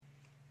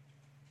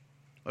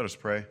Let us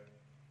pray.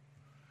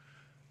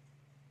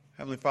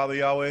 Heavenly Father,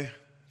 Yahweh,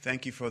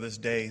 thank you for this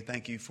day.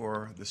 Thank you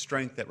for the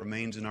strength that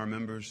remains in our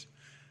members.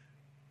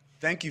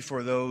 Thank you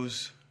for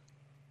those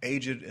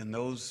aged and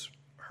those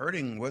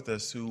hurting with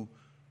us who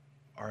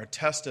are a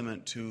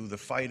testament to the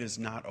fight is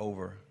not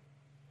over.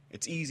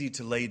 It's easy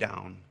to lay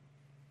down,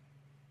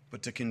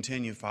 but to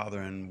continue,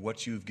 Father, in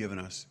what you've given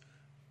us,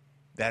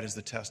 that is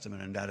the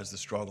testament and that is the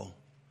struggle.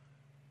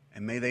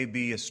 And may they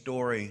be a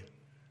story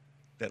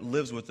that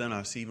lives within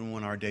us even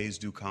when our days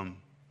do come,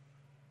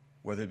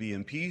 whether it be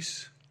in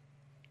peace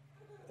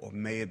or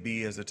may it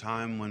be as a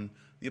time when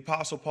the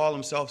Apostle Paul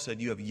himself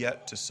said, you have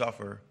yet to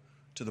suffer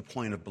to the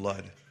point of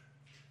blood.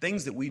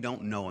 Things that we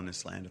don't know in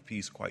this land of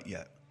peace quite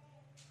yet.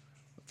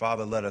 But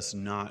Father, let us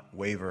not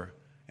waver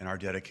in our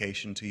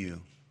dedication to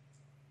you,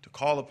 to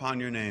call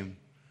upon your name,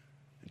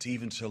 and to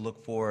even to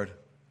look forward,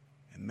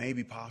 and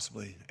maybe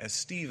possibly, as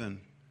Stephen,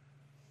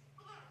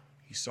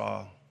 he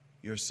saw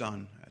your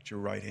son at your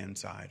right-hand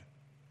side.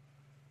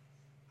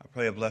 I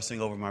pray a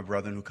blessing over my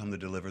brethren who come to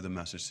deliver the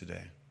message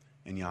today.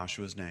 In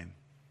Yahshua's name,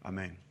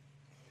 amen.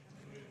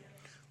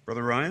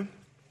 Brother Ryan?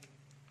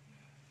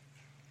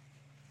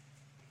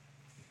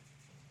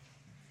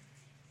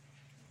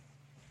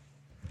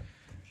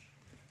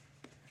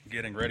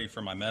 Getting ready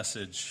for my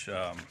message,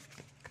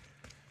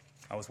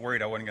 I was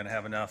worried I wasn't going to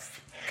have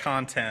enough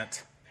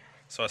content,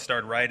 so I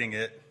started writing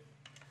it.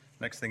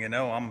 Next thing you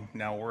know, I'm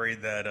now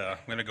worried that I'm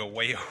going to go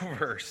way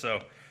over.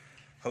 So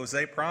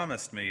Jose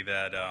promised me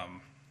that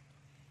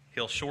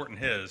he'll shorten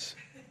his.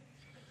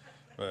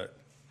 But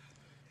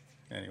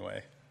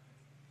anyway,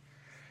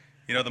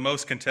 you know, the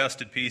most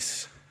contested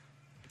piece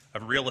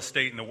of real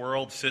estate in the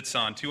world sits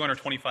on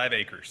 225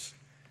 acres.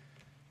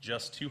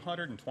 Just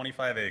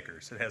 225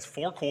 acres. It has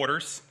 4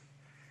 quarters.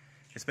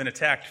 It's been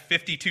attacked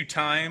 52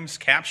 times,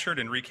 captured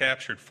and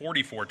recaptured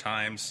 44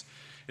 times.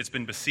 It's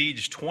been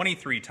besieged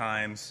 23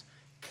 times.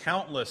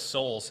 Countless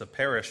souls have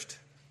perished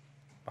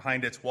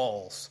behind its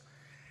walls.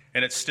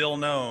 And it's still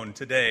known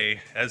today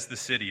as the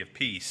City of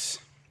Peace.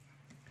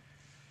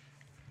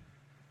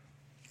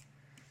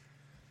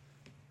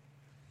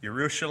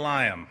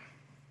 Yerushalayim.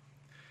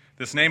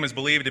 This name is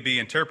believed to be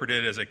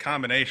interpreted as a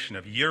combination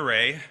of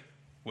Yireh,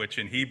 which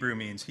in Hebrew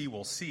means he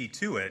will see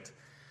to it,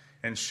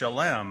 and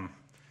Shalem,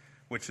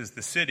 which is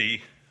the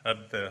city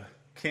of the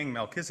king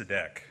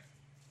Melchizedek.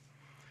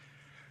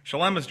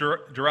 Shalem is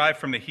derived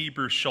from the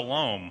Hebrew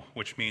shalom,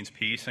 which means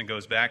peace, and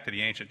goes back to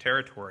the ancient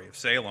territory of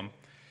Salem,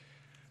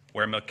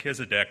 where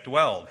Melchizedek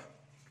dwelled.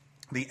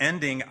 The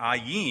ending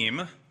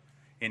ayim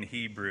in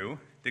Hebrew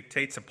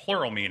dictates a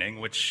plural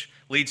meaning, which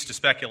leads to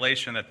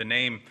speculation that the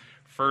name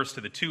refers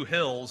to the 2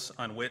 hills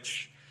on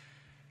which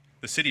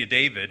the city of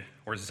David,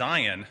 or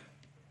Zion,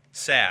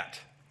 sat.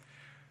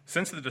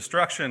 Since the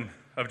destruction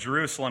of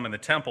Jerusalem and the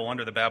temple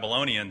under the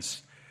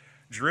Babylonians,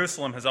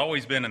 Jerusalem has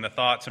always been in the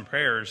thoughts and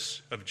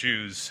prayers of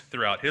Jews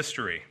throughout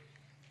history.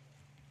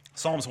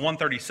 Psalms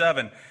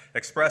 137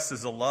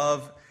 expresses the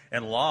love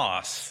and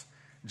loss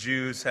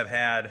Jews have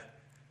had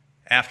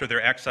after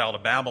their exile to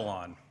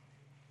Babylon.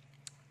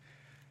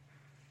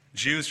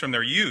 Jews from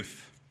their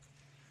youth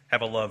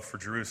have a love for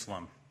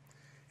Jerusalem,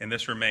 and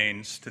this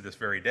remains to this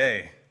very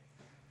day.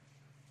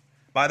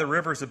 By the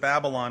rivers of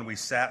Babylon we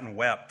sat and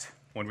wept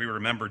when we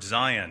remembered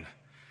Zion.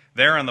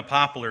 There on the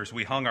poplars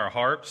we hung our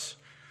harps,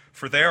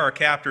 for there our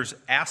captors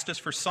asked us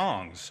for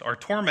songs. Our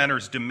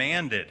tormentors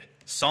demanded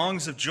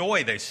songs of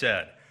joy, they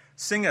said.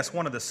 Sing us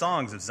one of the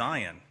songs of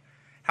Zion.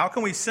 How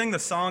can we sing the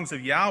songs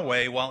of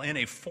Yahweh while in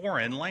a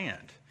foreign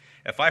land?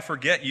 If I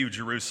forget you,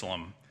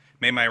 Jerusalem,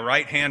 may my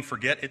right hand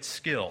forget its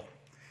skill.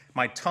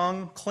 My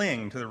tongue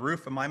cling to the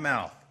roof of my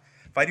mouth.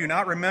 If I do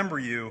not remember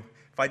you,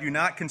 if I do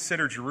not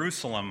consider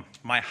Jerusalem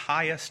my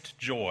highest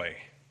joy.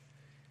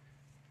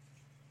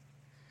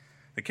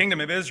 The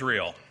kingdom of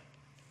Israel,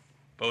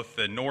 both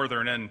the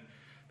northern and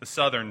the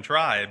southern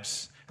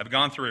tribes, have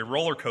gone through a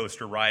roller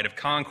coaster ride of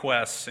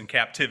conquests and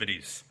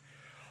captivities.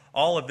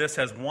 All of this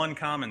has one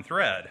common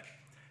thread: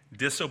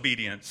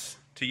 disobedience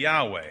to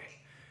Yahweh.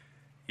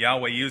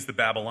 Yahweh used the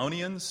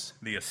Babylonians,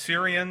 the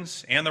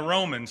Assyrians, and the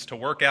Romans to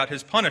work out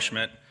his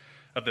punishment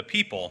of the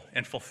people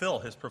and fulfill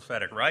his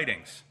prophetic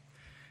writings.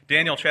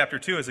 Daniel chapter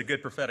 2 is a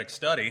good prophetic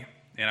study,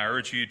 and I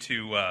urge you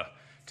to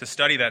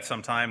study that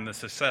sometime, the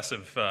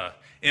successive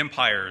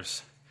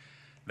empires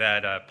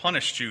that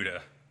punished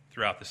Judah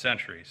throughout the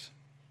centuries.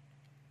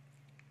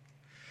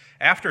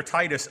 After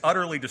Titus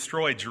utterly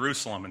destroyed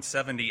Jerusalem in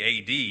 70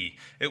 A.D.,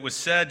 it was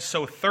said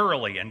so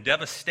thoroughly and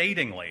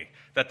devastatingly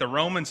that the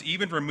Romans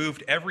even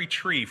removed every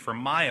tree for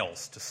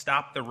miles to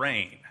stop the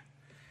rain.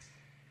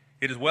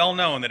 It is well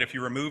known that if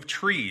you remove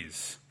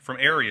trees from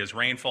areas,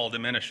 rainfall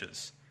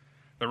diminishes.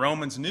 The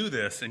Romans knew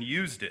this and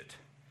used it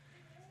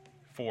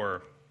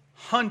for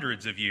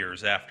hundreds of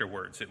years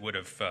afterwards. It would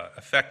have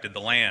affected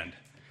the land.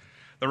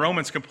 The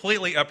Romans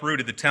completely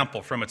uprooted the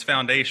temple from its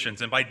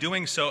foundations, and by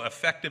doing so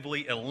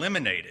effectively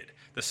eliminated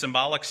the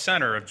symbolic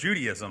center of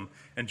Judaism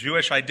and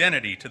Jewish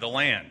identity to the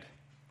land.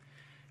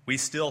 We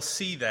still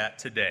see that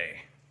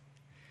today.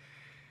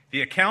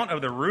 The account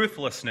of the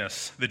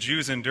ruthlessness the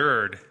Jews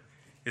endured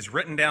is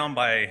written down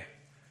by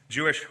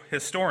Jewish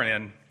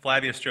historian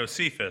Flavius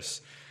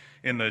Josephus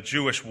in the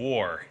Jewish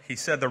War. He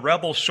said the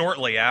rebels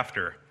shortly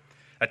after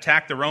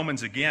attacked the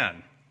Romans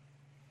again,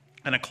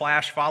 and a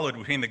clash followed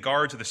between the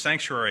guards of the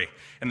sanctuary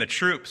and the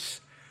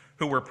troops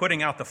who were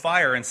putting out the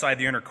fire inside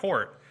the inner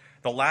court.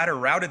 The latter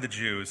routed the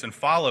Jews and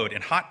followed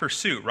in hot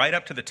pursuit right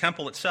up to the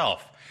temple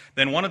itself.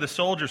 Then one of the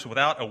soldiers,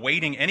 without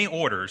awaiting any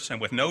orders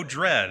and with no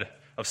dread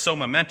of so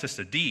momentous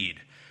a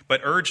deed,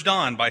 but urged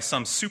on by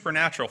some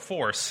supernatural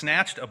force,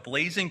 snatched a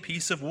blazing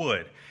piece of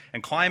wood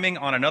and, climbing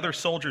on another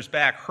soldier's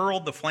back,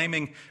 hurled the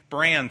flaming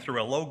brand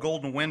through a low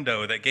golden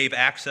window that gave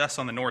access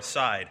on the north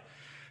side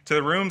to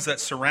the rooms that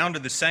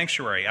surrounded the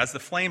sanctuary. As the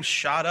flames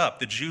shot up,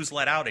 the Jews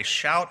let out a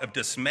shout of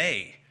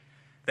dismay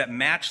that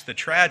matched the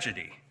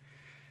tragedy.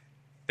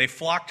 They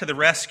flocked to the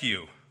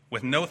rescue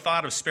with no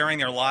thought of sparing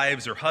their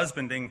lives or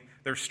husbanding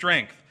their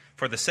strength,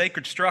 for the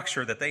sacred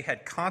structure that they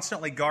had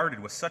constantly guarded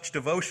with such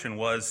devotion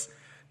was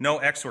no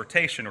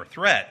exhortation or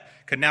threat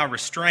could now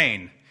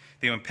restrain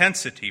the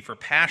impensity, for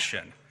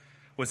passion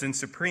was in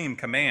supreme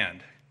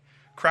command.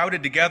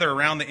 Crowded together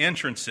around the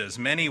entrances,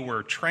 many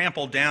were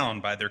trampled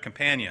down by their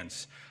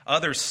companions.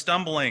 Others,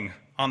 stumbling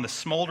on the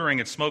smoldering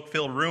and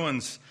smoke-filled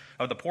ruins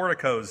of the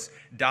porticos,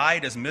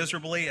 died as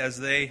miserably as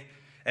the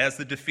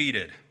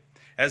defeated.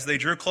 As they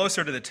drew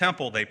closer to the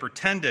temple, they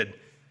pretended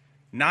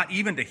not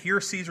even to hear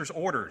Caesar's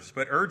orders,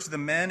 but urged the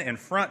men in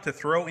front to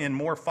throw in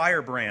more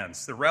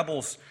firebrands. The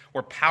rebels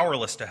were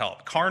powerless to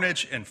help.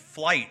 Carnage and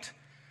flight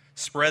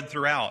spread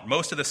throughout.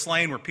 Most of the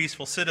slain were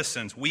peaceful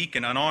citizens, weak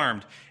and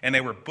unarmed, and they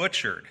were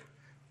butchered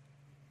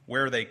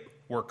where they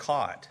were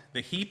caught.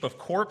 The heap of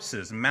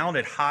corpses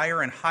mounted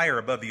higher and higher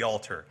above the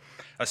altar.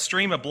 A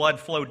stream of blood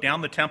flowed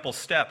down the temple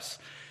steps,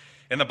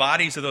 and the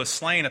bodies of those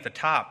slain at the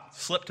top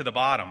slipped to the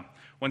bottom.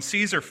 When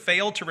Caesar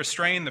failed to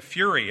restrain the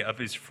fury of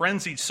his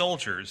frenzied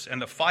soldiers and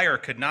the fire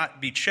could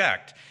not be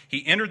checked,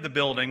 he entered the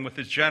building with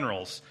his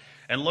generals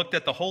and looked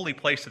at the holy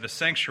place of the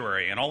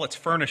sanctuary and all its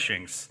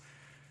furnishings,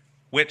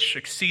 which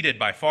exceeded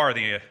by far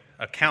the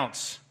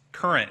accounts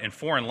current in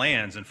foreign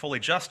lands and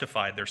fully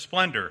justified their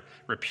splendor,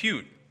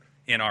 repute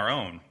in our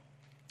own.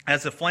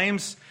 As the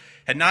flames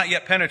had not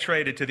yet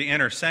penetrated to the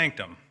inner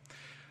sanctum,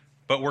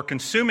 but were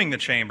consuming the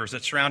chambers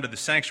that surrounded the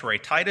sanctuary,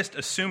 Titus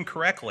assumed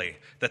correctly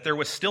that there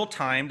was still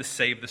time to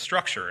save the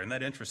structure. Isn't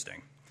that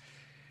interesting?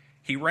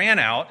 He ran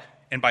out,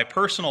 and by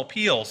personal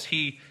appeals,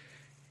 he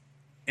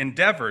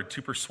endeavored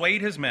to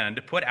persuade his men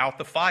to put out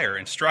the fire,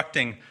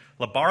 instructing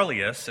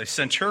Labarlius, a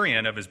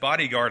centurion of his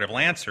bodyguard of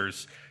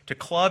lancers, to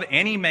club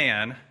any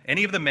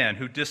of the men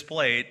who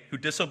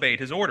disobeyed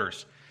his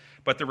orders.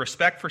 But the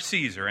respect for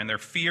Caesar and their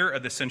fear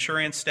of the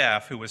centurion's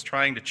staff, who was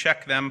trying to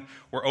check them,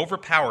 were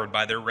overpowered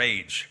by their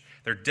rage,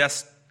 their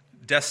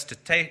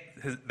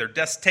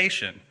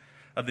detestation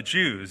of the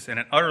Jews, and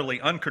an utterly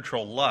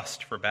uncontrolled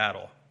lust for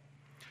battle.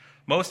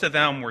 Most of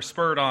them were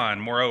spurred on,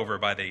 moreover,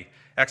 by the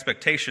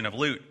expectation of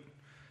loot,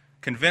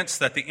 convinced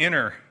that the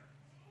inner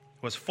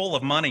was full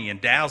of money and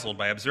dazzled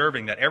by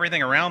observing that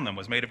everything around them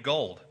was made of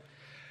gold.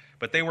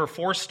 But they were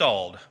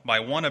forestalled by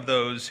one of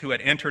those who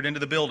had entered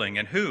into the building,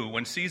 and who,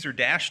 when Caesar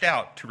dashed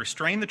out to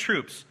restrain the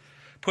troops,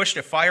 pushed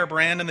a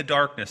firebrand in the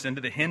darkness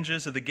into the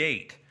hinges of the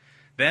gate.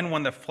 Then,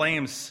 when the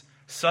flames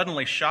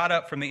suddenly shot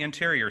up from the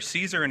interior,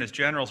 Caesar and his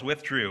generals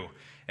withdrew,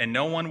 and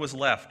no one was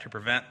left to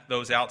prevent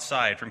those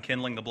outside from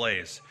kindling the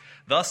blaze.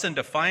 Thus, in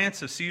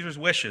defiance of Caesar's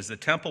wishes, the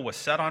temple was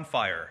set on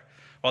fire.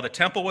 While the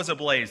temple was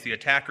ablaze, the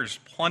attackers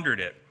plundered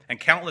it, and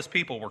countless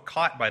people were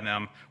caught by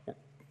them,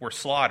 were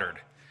slaughtered.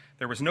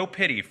 There was no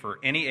pity for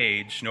any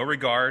age, no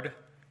regard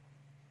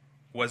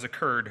was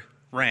accrued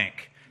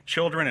rank.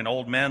 Children and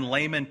old men,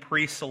 laymen,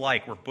 priests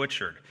alike were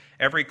butchered.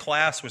 Every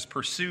class was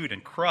pursued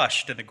and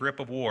crushed in the grip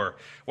of war,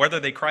 whether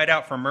they cried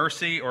out for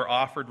mercy or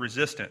offered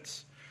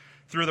resistance.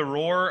 Through the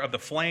roar of the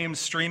flames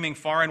streaming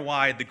far and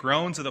wide, the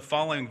groans of the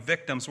falling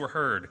victims were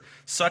heard.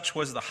 Such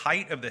was the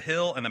height of the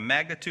hill and the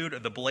magnitude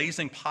of the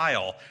blazing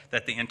pile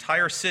that the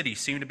entire city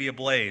seemed to be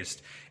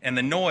ablaze, and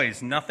the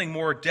noise, nothing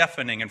more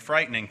deafening and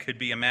frightening, could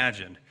be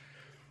imagined.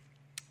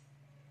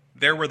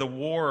 There were the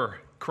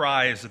war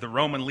cries of the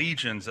Roman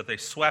legions as they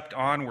swept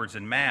onwards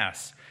in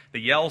mass, the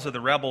yells of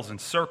the rebels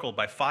encircled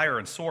by fire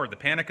and sword, the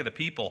panic of the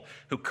people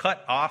who,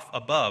 cut off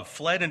above,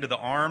 fled into the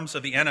arms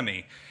of the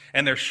enemy,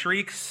 and their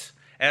shrieks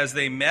as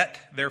they met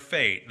their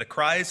fate. The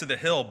cries of the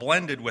hill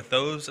blended with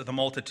those of the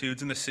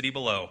multitudes in the city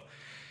below.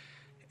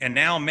 And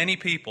now many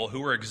people who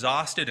were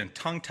exhausted and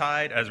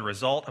tongue-tied as a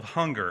result of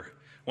hunger,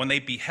 when they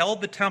beheld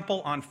the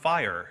temple on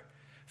fire,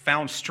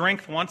 found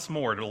strength once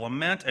more to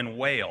lament and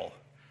wail.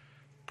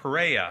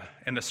 Perea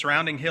and the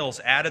surrounding hills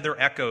added their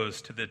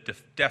echoes to the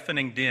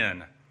deafening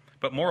din.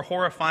 But more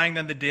horrifying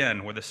than the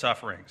din were the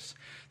sufferings.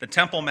 The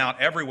Temple Mount,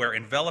 everywhere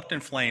enveloped in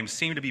flames,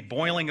 seemed to be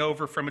boiling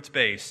over from its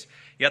base,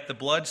 yet the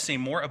blood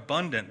seemed more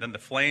abundant than the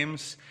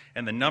flames,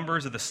 and the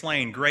numbers of the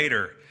slain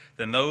greater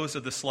than those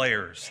of the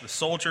slayers. The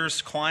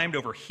soldiers climbed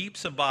over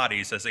heaps of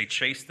bodies as they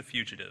chased the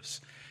fugitives.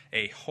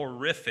 A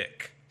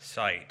horrific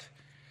sight.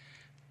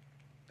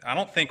 I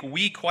don't think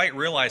we quite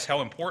realize how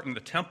important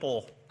the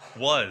temple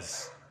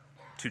was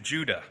to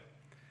Judah.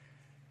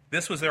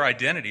 This was their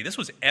identity. This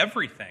was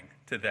everything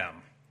to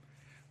them.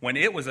 When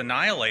it was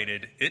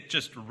annihilated, it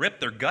just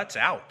ripped their guts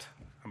out.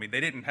 I mean, they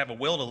didn't have a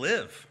will to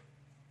live.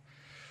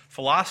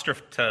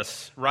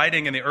 Philostratus,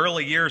 writing in the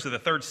early years of the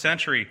 3rd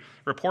century,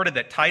 reported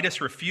that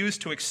Titus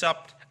refused to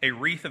accept a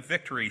wreath of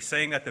victory,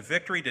 saying that the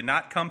victory did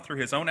not come through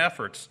his own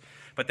efforts,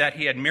 but that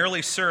he had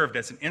merely served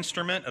as an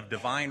instrument of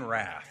divine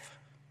wrath.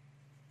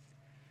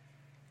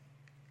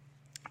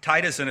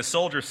 Titus and his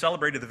soldiers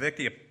celebrated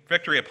the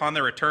victory upon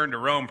their return to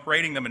Rome,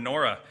 parading the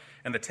menorah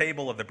and the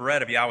table of the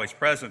bread of Yahweh's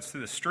presence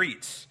through the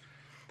streets.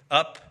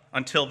 Up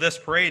until this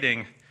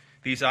parading,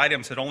 these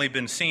items had only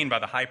been seen by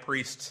the high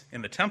priests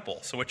in the temple.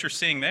 So what you're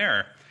seeing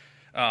there,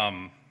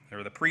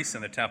 or the priests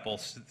in the temple,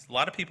 a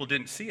lot of people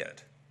didn't see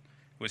it.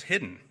 It was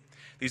hidden.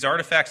 These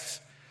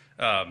artifacts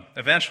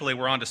eventually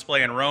were on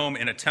display in Rome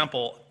in a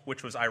temple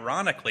which was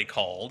ironically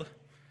called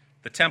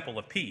the Temple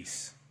of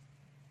Peace.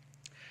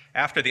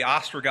 After the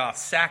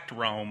Ostrogoths sacked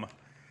Rome,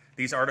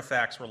 these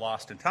artifacts were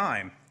lost in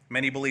time.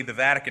 Many believe the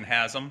Vatican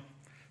has them.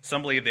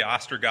 Some believe the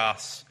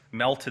Ostrogoths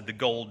melted the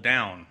gold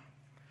down.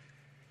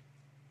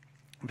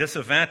 This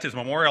event is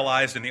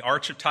memorialized in the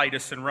Arch of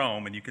Titus in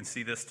Rome, and you can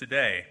see this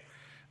today.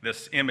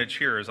 This image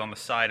here is on the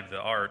side of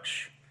the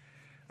arch.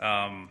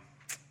 To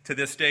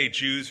this day,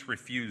 Jews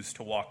refuse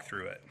to walk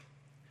through it.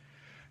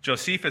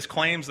 Josephus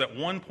claims that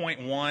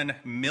 1.1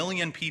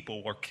 million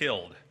people were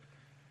killed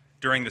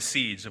during the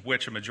siege, of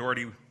which a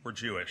majority were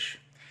Jewish.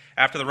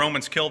 After the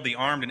Romans killed the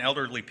armed and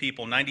elderly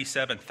people,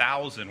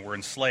 97,000 were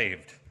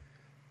enslaved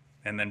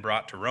and then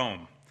brought to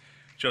Rome.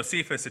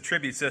 Josephus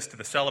attributes this to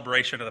the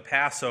celebration of the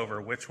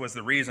Passover, which was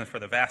the reason for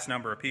the vast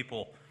number of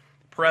people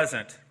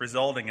present,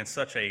 resulting in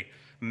such a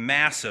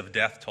massive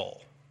death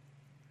toll.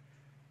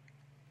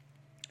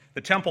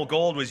 The temple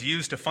gold was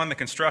used to fund the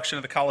construction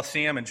of the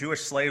Colosseum, and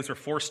Jewish slaves were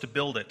forced to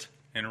build it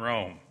in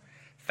Rome.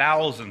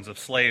 Thousands of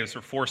slaves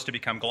were forced to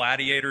become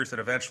gladiators that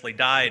eventually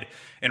died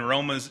in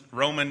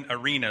Roman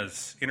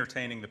arenas,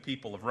 entertaining the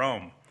people of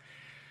Rome.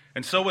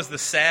 And so was the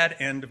sad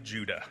end of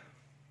Judah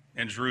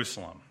and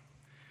Jerusalem.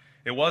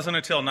 It wasn't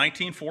until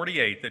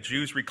 1948 that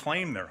Jews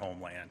reclaimed their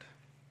homeland.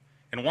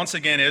 And once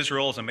again,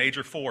 Israel is a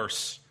major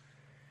force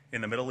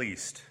in the Middle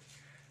East.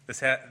 This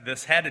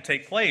had to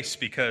take place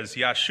because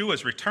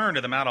Yeshua's return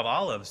to the Mount of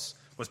Olives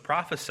was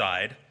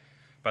prophesied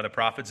by the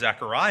prophet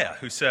Zechariah,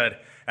 who said,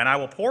 "And I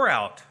will pour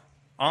out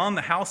on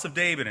the house of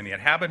David and the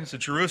inhabitants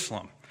of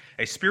Jerusalem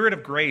a spirit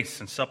of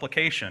grace and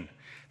supplication.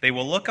 They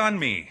will look on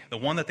me, the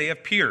one that they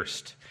have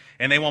pierced,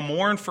 and they will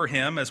mourn for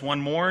him as one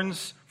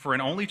mourns for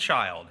an only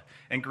child,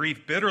 and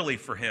grieve bitterly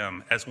for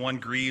him as one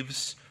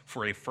grieves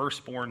for a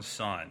firstborn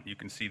son." You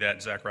can see that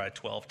in Zechariah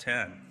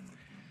 12:10.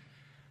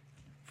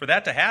 For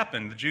that to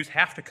happen, the Jews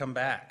have to come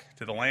back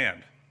to the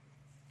land.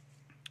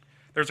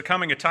 There's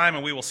coming a time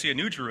when we will see a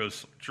new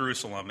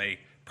Jerusalem, a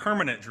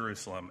permanent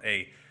Jerusalem,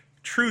 a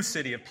true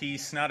city of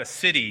peace, not a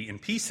city in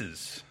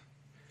pieces.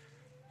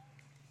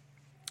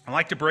 I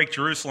like to break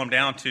Jerusalem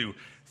down to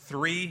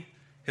 3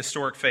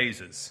 historic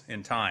phases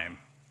in time.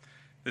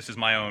 This is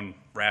my own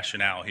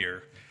rationale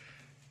here.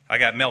 I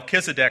got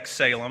Melchizedek's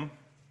Salem,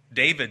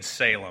 David's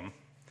Salem,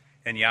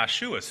 and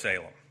Yeshua's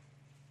Salem.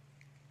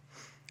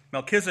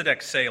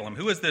 Melchizedek's Salem.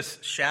 Who is this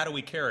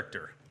shadowy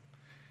character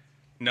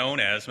known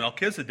as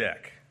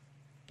Melchizedek?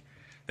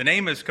 The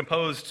name is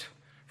composed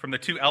from the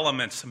 2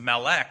 elements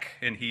Melech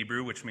in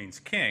Hebrew, which means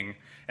king,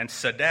 and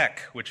Sedek,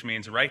 which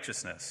means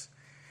righteousness.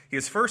 He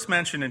is first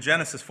mentioned in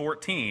Genesis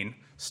 14,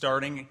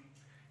 starting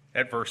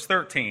at verse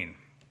 13.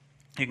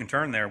 You can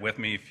turn there with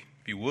me if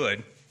you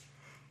would.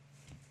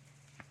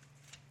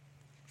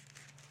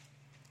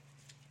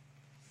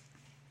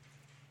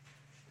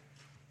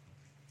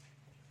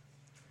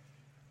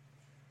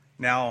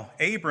 Now,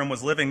 Abram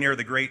was living near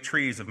the great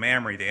trees of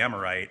Mamre the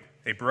Amorite,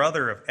 a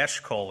brother of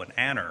Eshcol and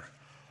Aner,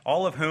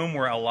 all of whom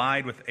were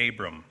allied with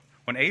Abram.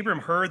 When Abram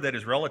heard that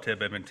his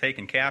relative had been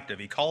taken captive,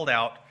 he called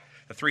out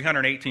the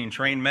 318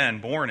 trained men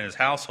born in his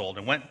household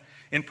and went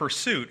in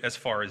pursuit as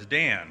far as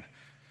Dan.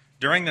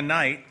 During the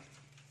night,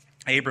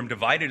 Abram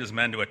divided his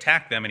men to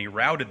attack them, and he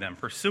routed them,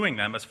 pursuing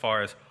them as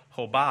far as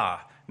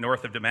Hobah,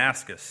 north of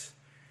Damascus.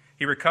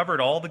 He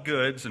recovered all the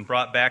goods and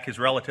brought back his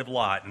relative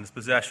Lot and his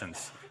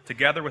possessions,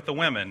 together with the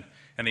women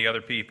and the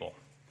other people.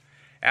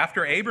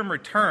 After Abram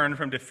returned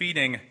from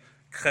defeating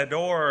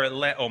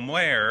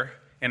Kedorlaomer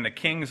and the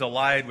kings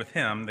allied with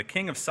him, the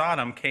king of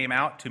Sodom came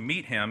out to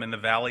meet him in the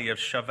valley of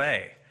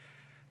Shaveh,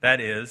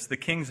 that is, the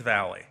king's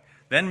valley.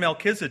 Then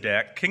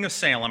Melchizedek, king of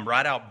Salem,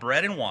 brought out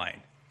bread and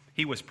wine.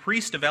 He was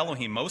priest of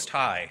Elohim Most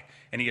High,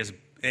 and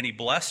he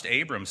blessed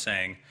Abram,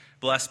 saying,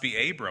 "Blessed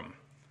be Abram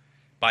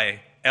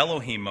by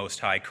Elohim Most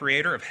High,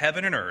 creator of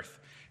heaven and earth.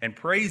 And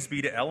praise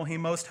be to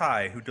Elohim Most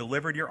High, who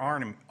delivered your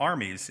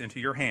armies into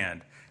your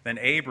hand." Then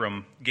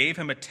Abram gave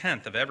him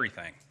 1/10 of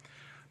everything.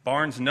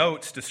 Barnes'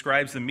 Notes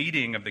describes the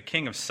meeting of the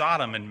king of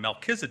Sodom and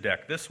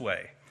Melchizedek this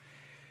way.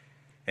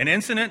 An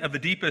incident of the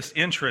deepest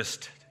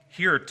interest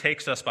here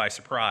takes us by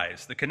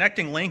surprise. The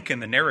connecting link in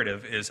the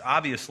narrative is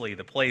obviously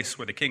the place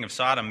where the king of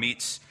Sodom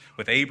meets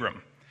with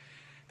Abram.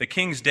 The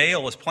king's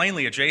dale is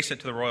plainly adjacent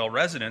to the royal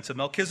residence of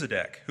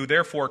Melchizedek, who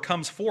therefore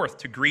comes forth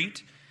to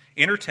greet,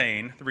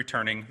 entertain the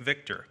returning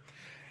victor.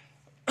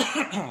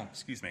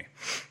 Excuse me.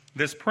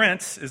 This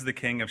prince is the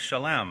king of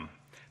Shalem.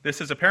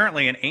 This is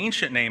apparently an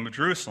ancient name of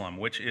Jerusalem,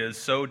 which is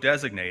so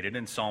designated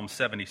in Psalm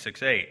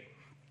 76:8.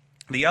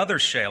 The other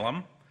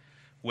Shalem,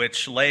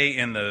 which lay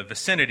in the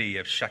vicinity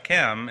of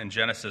Shechem in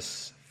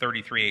Genesis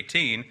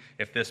 33:18,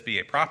 if this be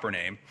a proper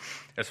name,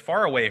 is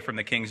far away from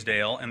the king's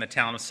dale and the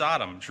town of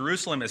Sodom.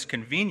 Jerusalem is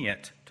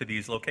convenient to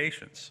these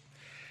locations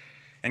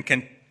and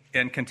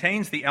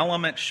contains the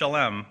element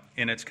Shalem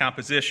in its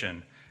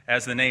composition,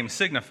 as the name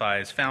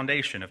signifies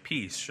foundation of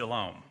peace,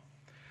 shalom.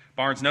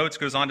 Barnes Notes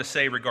goes on to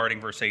say regarding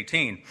verse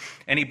 18,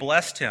 and he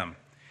blessed him.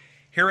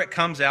 Here it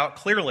comes out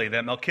clearly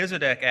that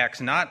Melchizedek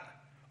acts not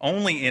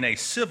only in a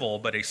civil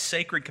but a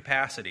sacred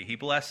capacity. He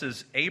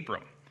blesses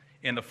Abram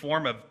in the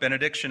form of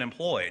benediction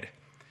employed.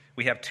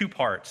 We have two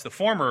parts, the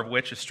former of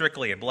which is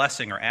strictly a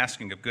blessing or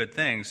asking of good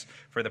things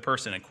for the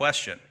person in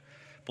question.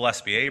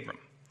 Blessed be Abram.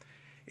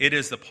 It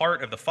is the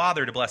part of the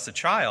father to bless the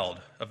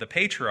child, of the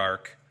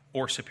patriarch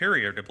or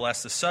superior to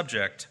bless the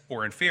subject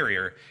or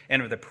inferior,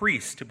 and of the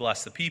priest to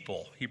bless the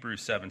people.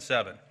 Hebrews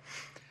 7:7.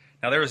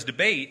 Now there is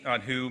debate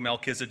on who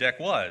Melchizedek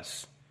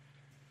was.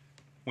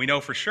 We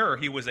know for sure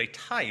he was a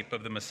type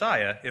of the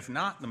Messiah, if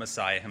not the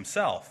Messiah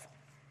himself.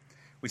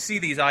 We see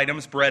these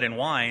items, bread and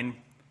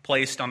wine,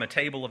 placed on the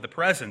table of the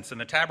presence in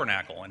the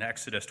tabernacle in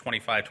Exodus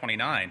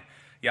 25:29.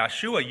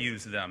 Yahshua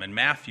used them in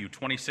Matthew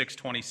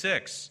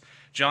 26:26.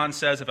 John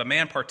says, if a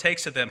man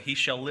partakes of them, he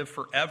shall live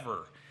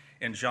forever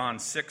in John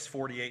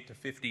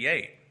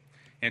 6:48-58.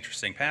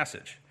 Interesting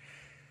passage.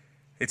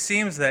 It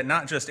seems that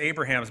not just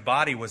Abraham's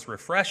body was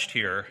refreshed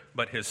here,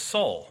 but his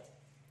soul.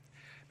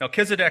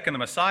 Melchizedek and the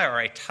Messiah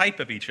are a type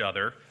of each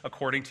other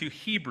according to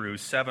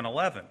Hebrews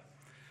 7:11.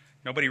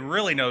 Nobody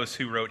really knows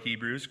who wrote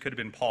Hebrews. Could have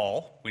been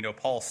Paul. We know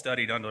Paul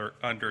studied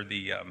under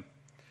the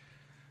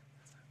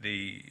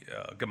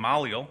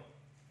Gamaliel,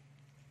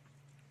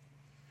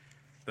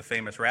 the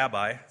famous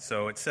rabbi.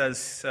 So it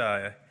says,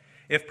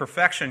 if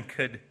perfection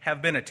could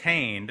have been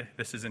attained,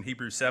 this is in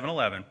Hebrews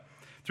 7:11,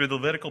 through the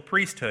Levitical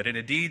priesthood, and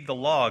indeed the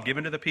law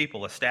given to the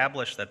people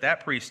established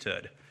that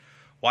priesthood,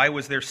 why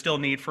was there still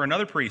need for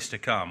another priest to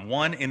come,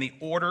 one in the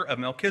order of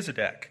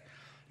Melchizedek,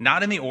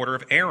 not in the order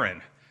of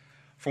Aaron?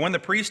 For when the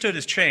priesthood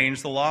is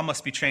changed, the law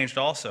must be changed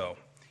also.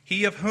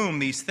 He of whom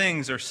these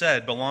things are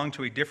said belonged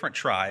to a different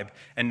tribe,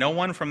 and no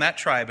one from that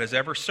tribe has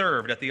ever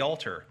served at the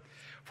altar.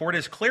 For it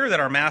is clear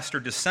that our master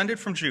descended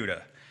from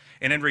Judah,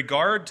 and in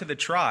regard to the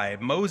tribe,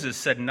 Moses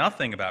said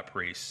nothing about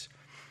priests.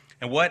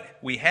 And what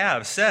we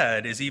have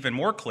said is even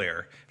more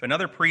clear. If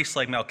another priest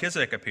like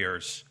Melchizedek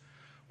appears,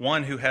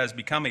 one who has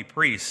become a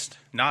priest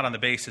not on the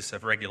basis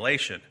of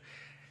regulation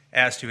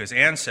as to his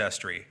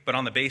ancestry, but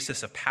on the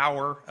basis of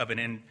power of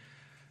an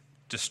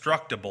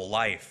indestructible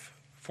life,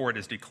 for it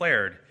is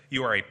declared,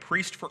 you are a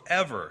priest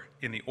forever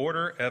in the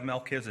order of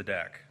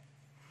Melchizedek.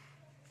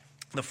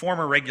 The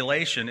former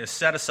regulation is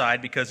set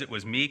aside because it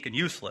was meek and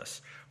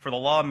useless, for the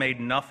law made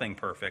nothing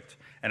perfect,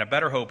 and a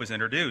better hope is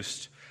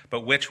introduced,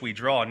 but which we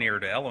draw near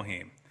to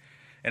Elohim.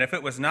 And if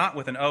it was not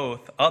with an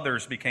oath,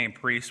 others became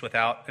priests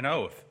without an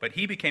oath. But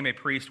he became a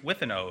priest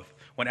with an oath,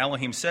 when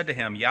Elohim said to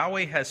him,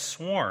 Yahweh has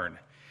sworn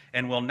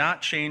and will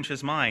not change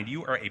his mind.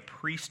 You are a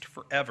priest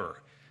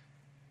forever.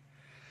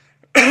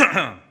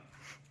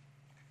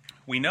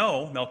 We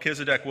know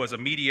Melchizedek was a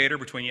mediator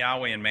between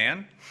Yahweh and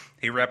man.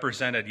 He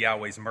represented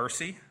Yahweh's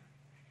mercy.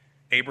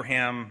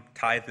 Abraham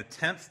tithed the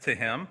tenth to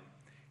him.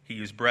 He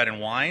used bread and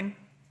wine.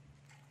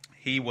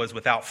 He was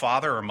without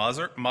father or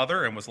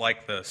mother and was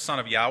like the son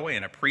of Yahweh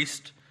and a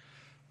priest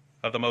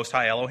of the Most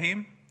High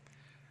Elohim.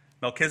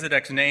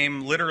 Melchizedek's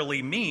name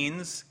literally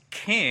means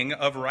king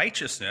of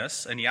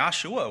righteousness, and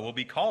Yahshua will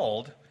be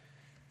called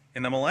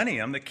in the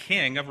millennium the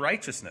king of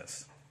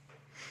righteousness.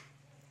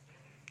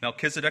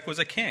 Melchizedek was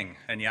a king,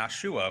 and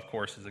Yahshua, of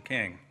course, is a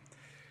king.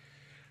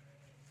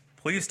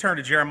 Please turn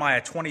to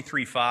Jeremiah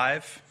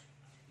 23:5.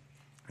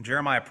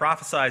 Jeremiah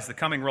prophesies the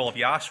coming role of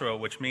Yahshua,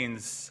 which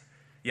means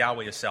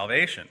Yahweh is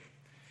salvation,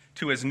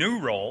 to his new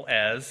role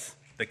as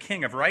the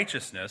king of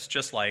righteousness,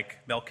 just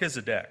like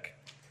Melchizedek.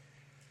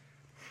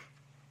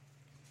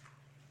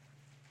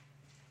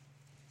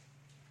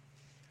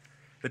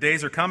 The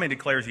days are coming,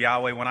 declares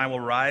Yahweh, when I will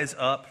rise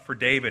up for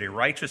David a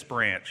righteous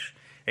branch,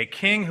 a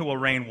king who will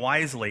reign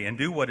wisely and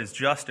do what is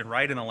just and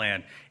right in the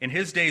land. In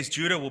his days,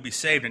 Judah will be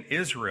saved and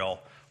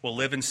Israel will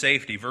live in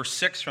safety. Verse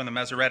 6 from the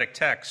Masoretic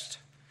text.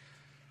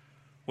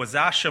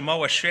 Wazah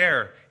Shemo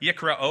Asher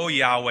Yikra'o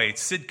Yahweh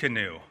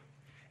Tzidkenu.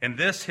 And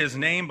this his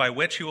name by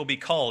which he will be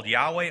called,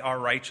 Yahweh our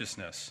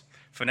righteousness.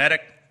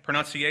 Phonetic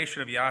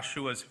pronunciation of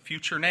Yahshua's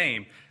future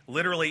name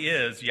literally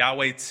is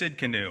Yahweh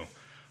Tzidkenu,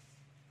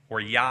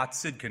 or Yah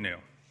Tzidkenu.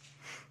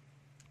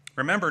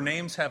 Remember,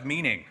 names have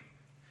meaning.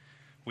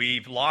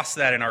 We've lost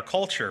that in our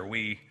culture.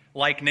 We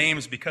like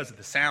names because of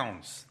the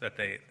sounds that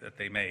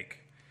they make.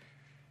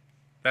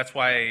 That's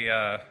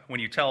why when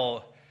you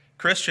tell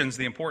Christians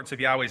the importance of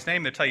Yahweh's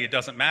name, they tell you it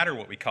doesn't matter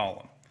what we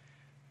call him.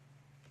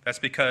 That's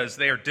because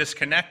they are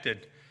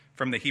disconnected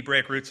from the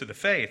Hebraic roots of the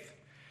faith.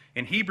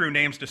 In Hebrew,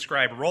 names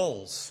describe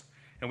roles,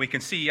 and we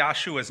can see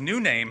Yahshua's new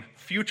name,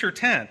 future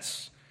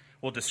tense,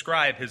 will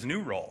describe his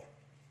new role.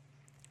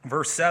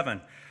 Verse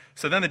 7,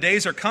 so then the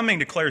days are coming,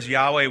 declares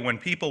Yahweh, when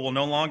people will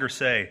no longer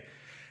say,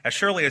 as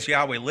surely as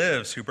Yahweh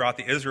lives, who brought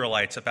the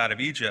Israelites up out of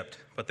Egypt,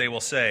 but they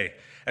will say,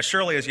 as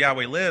surely as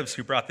Yahweh lives,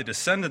 who brought the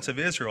descendants of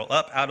Israel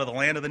up out of the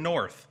land of the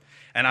north,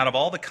 and out of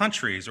all the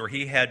countries where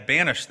he had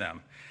banished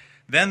them,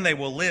 then they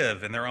will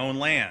live in their own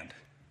land.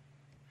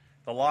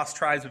 The lost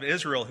tribes of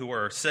Israel, who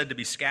are said to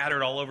be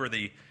scattered all over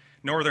the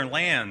northern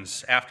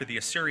lands after the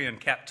Assyrian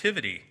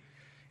captivity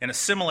and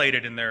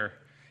assimilated in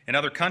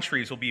other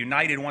countries, will be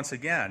united once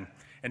again.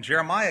 And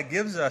Jeremiah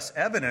gives us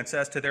evidence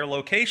as to their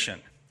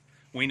location.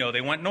 We know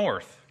they went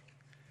north.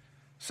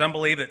 Some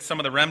believe that some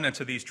of the remnants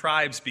of these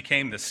tribes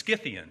became the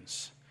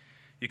Scythians.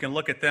 You can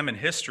look at them in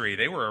history.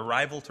 They were a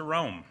rival to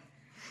Rome.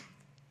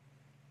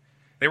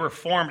 They were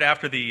formed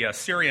after the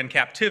Syrian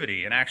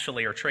captivity and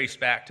actually are traced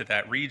back to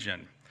that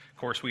region. Of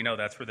course, we know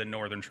that's where the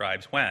northern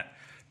tribes went.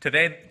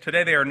 Today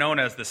they are known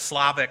as the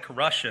Slavic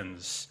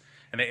Russians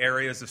in the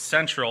areas of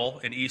Central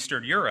and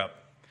Eastern Europe.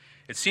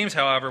 It seems,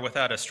 however,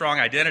 without a strong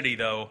identity,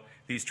 though,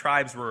 these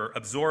tribes were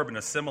absorbed and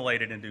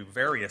assimilated into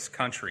various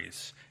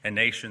countries and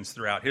nations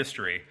throughout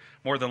history.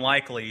 More than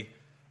likely,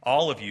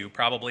 all of you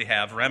probably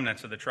have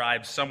remnants of the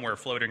tribes somewhere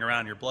floating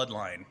around your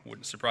bloodline.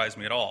 Wouldn't surprise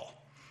me at all.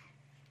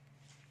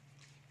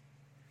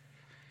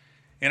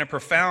 In a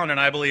profound and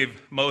I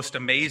believe most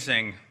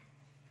amazing,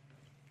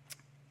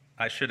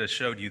 I should have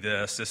showed you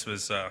this. This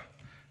is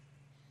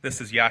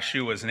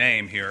Yahshua's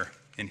name here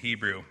in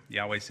Hebrew,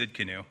 Yahweh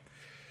Sidkenu.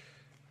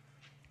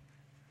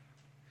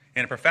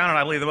 In a profound and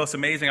I believe the most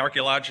amazing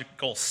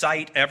archaeological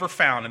site ever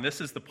found, and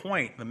this is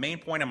the main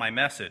point of my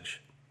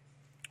message,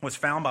 was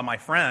found by my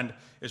friend,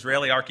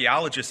 Israeli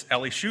archaeologist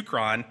Eli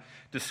Shukran,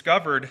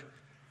 discovered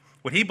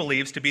what he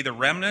believes to be the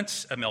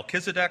remnants of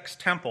Melchizedek's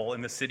temple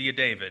in the city of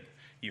David.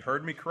 You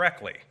heard me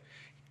correctly.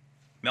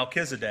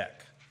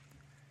 Melchizedek,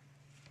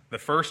 the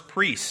first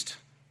priest,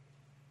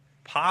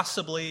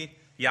 possibly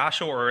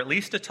Yahshua, or at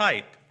least a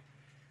type.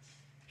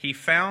 He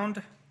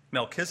found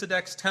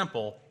Melchizedek's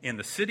temple in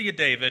the city of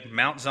David,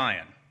 Mount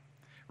Zion,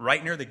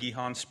 right near the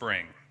Gihon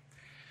Spring,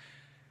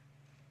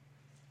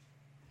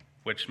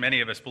 which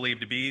many of us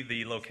believe to be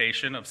the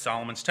location of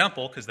Solomon's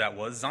temple, because that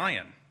was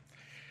Zion.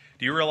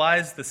 Do you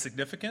realize the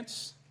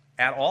significance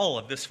at all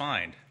of this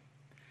find?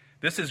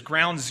 This is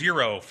ground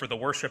zero for the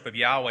worship of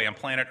Yahweh on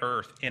planet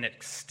Earth, and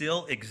it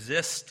still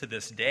exists to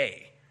this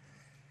day.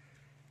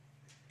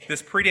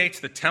 This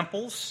predates the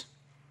temples.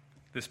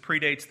 This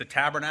predates the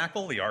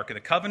tabernacle, the Ark of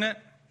the Covenant,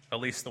 at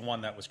least the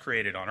one that was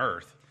created on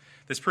earth.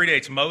 This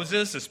predates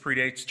Moses. This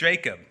predates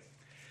Jacob.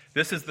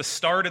 This is the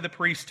start of the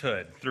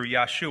priesthood through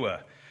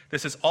Yahshua.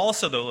 This is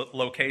also the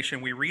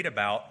location we read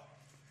about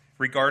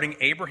regarding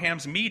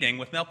Abraham's meeting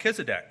with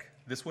Melchizedek.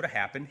 This would have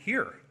happened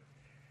here.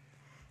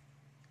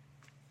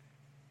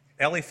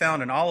 Eli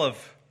found an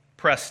olive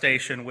press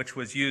station which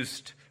was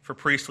used for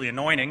priestly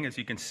anointing, as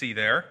you can see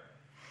there.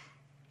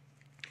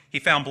 He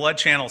found blood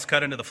channels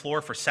cut into the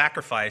floor for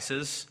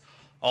sacrifices,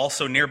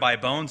 also nearby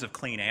bones of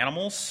clean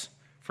animals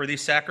for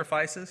these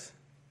sacrifices.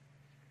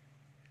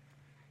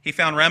 He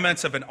found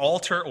remnants of an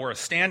altar or a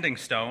standing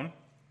stone.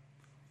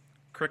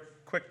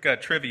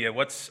 Quick trivia,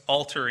 what's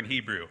altar in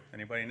Hebrew?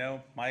 Anybody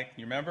know? Mike,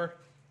 you remember?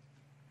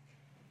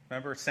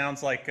 Remember, it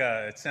sounds like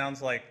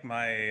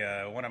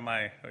my one of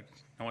my,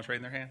 no one's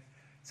raising their hand?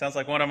 Sounds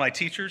like one of my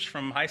teachers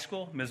from high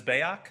school, Ms.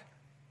 Bayak.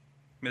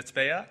 Ms.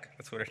 Bayak?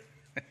 That's what it,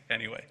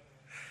 anyway,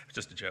 it's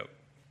just a joke.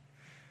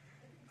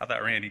 I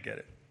thought Randy'd get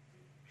it.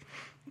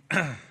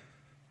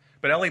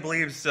 But Eli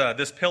believes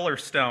this pillar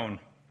stone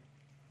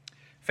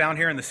found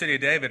here in the city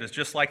of David is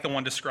just like the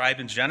one described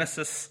in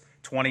Genesis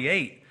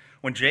 28,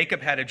 when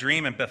Jacob had a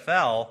dream in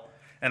Bethel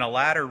and a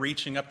ladder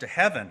reaching up to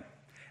heaven.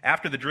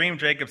 After the dream,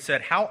 Jacob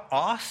said, "How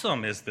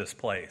awesome is this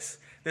place?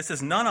 This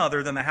is none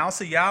other than the house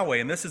of Yahweh,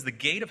 and this is the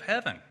gate of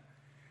heaven."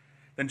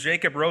 Then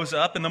Jacob rose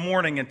up in the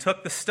morning and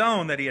took the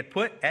stone that he had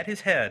put at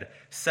his head,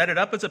 set it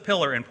up as a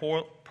pillar, and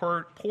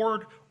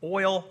poured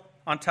oil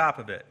on top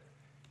of it.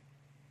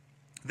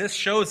 This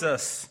shows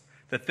us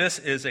that this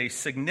is a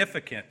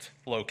significant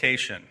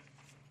location,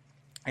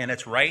 and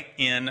it's right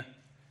in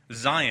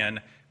Zion,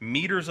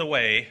 meters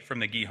away from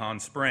the Gihon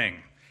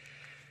Spring.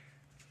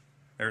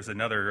 There's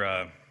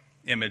another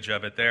image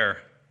of it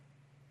there.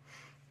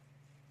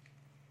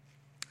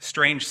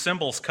 Strange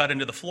symbols cut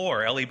into the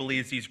floor. Eli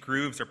believes these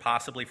grooves are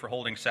possibly for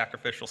holding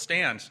sacrificial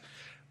stands,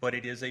 but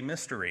it is a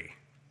mystery.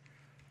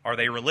 Are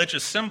they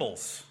religious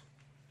symbols?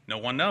 No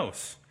one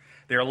knows.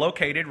 They are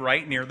located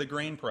right near the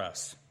grain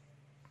press.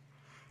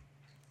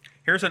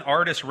 Here's an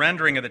artist's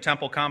rendering of the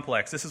temple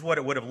complex. This is what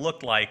it would have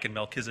looked like in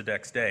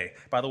Melchizedek's day.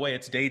 By the way,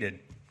 it's dated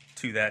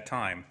to that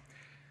time.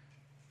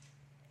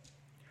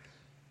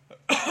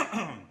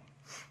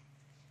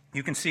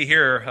 You can see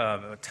here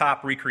a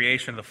top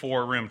recreation of the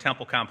four-room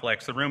temple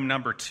complex. The room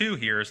number 2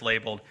 here is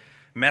labeled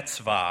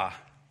Metzvah.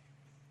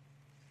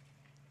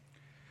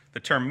 The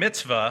term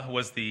mitzvah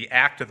was the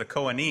act of the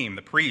Kohanim,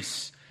 the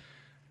priests,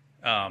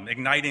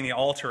 igniting the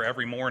altar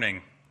every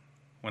morning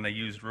when they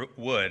used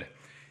wood.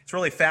 It's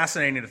really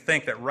fascinating to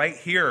think that right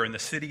here in the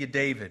city of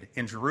David,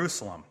 in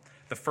Jerusalem,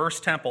 the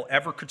first temple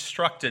ever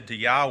constructed to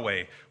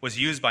Yahweh was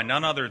used by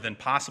none other than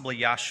possibly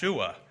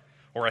Yahshua,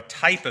 or a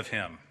type of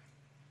him,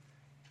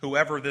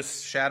 whoever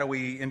this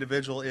shadowy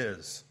individual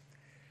is.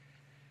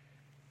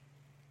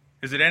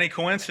 Is it any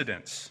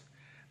coincidence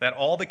that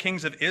all the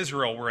kings of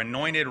Israel were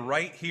anointed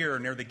right here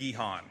near the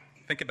Gihon?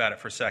 Think about it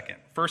for a second.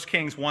 1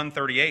 Kings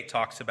 1:38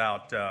 talks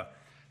about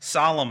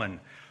Solomon.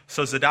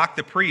 So Zadok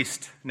the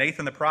priest,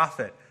 Nathan the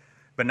prophet,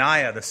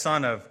 Benaiah the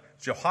son of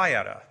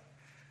Jehoiada,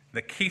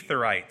 the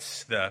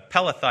Ketherites, the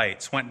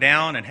Pelethites went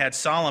down and had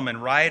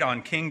Solomon ride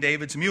on King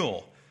David's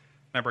mule.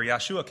 Remember,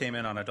 Yahshua came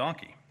in on a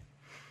donkey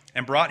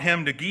and brought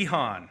him to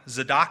Gihon.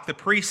 Zadok the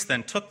priest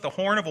then took the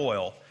horn of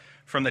oil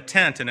from the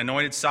tent and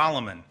anointed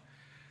Solomon.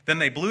 Then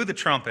they blew the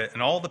trumpet,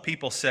 and all the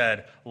people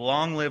said,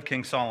 "Long live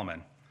King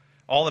Solomon."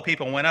 All the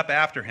people went up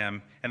after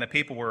him, and the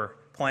people were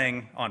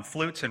playing on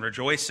flutes and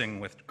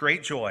rejoicing with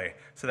great joy,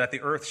 so that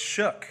the earth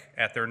shook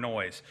at their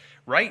noise.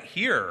 Right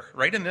here,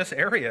 right in this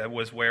area,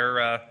 was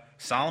where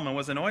Solomon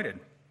was anointed.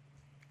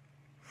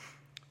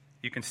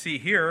 You can see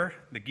here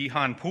the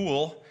Gihon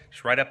pool,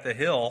 just right up the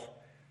hill,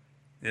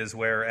 is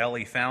where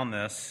Eli found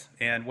this.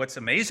 And what's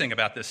amazing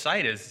about this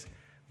site is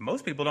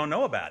most people don't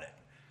know about it.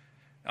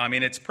 I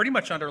mean, it's pretty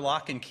much under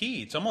lock and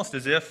key. It's almost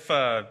as if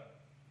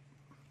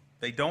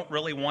they don't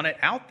really want it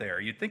out there.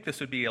 You'd think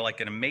this would be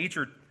like a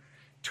major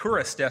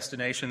tourist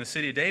destination in the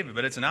city of David,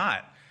 but it's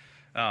not.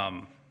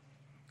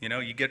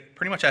 You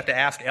pretty much have to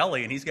ask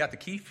Eli, and he's got the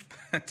key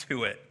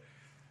to it.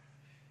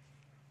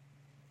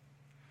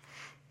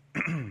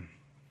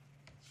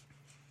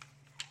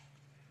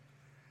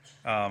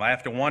 I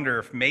have to wonder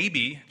if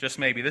maybe, just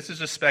maybe, this is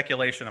just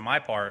speculation on my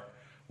part,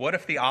 what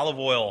if the olive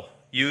oil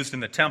used in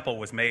the temple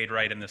was made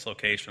right in this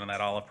location on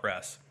that olive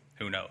press?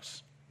 Who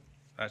knows?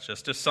 That's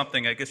just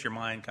something, I guess your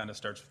mind kind of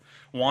starts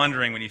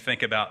wandering when you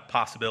think about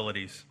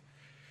possibilities.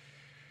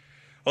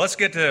 Well, let's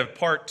get to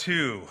part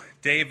 2,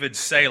 David's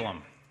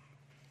Salem.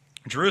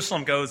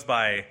 Jerusalem goes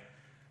by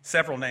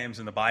several names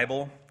in the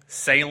Bible.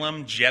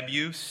 Salem,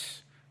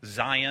 Jebus,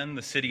 Zion,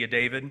 the city of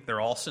David. They're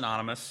all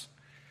synonymous.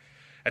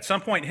 At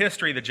some point in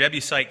history, the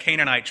Jebusite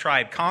Canaanite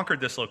tribe conquered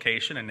this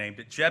location and named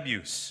it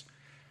Jebus.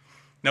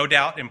 No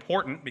doubt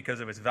important because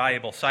of its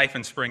valuable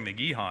siphon spring, the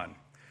Gihon.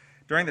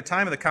 During the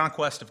time of the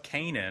conquest of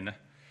Canaan,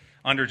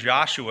 under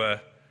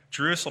Joshua,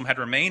 Jerusalem had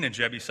remained in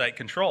Jebusite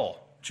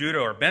control. Judah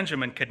or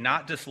Benjamin could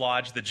not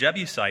dislodge the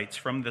Jebusites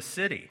from the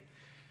city.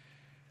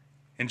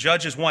 In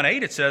Judges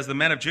 1:8, it says, the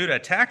men of Judah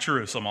attacked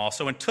Jerusalem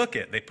also and took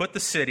it. They put the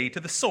city to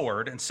the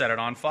sword and set it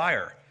on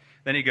fire.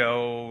 Then you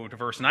go to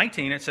verse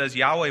 19, it says,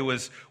 Yahweh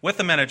was with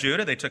the men of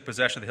Judah. They took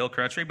possession of the hill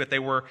country, but they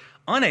were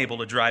unable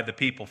to drive the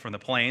people from the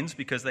plains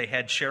because they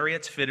had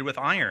chariots fitted with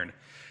iron.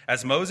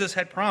 As Moses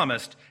had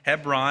promised,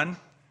 Hebron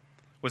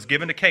was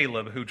given to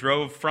Caleb, who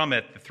drove from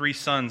it the 3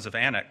 sons of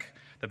Anak.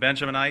 The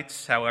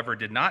Benjaminites, however,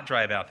 did not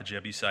drive out the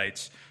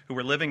Jebusites who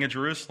were living in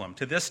Jerusalem.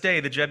 To this day,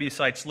 the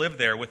Jebusites live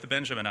there with the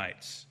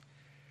Benjaminites.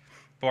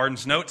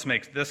 Barton's notes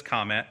make this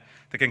comment.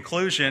 The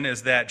conclusion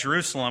is that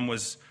Jerusalem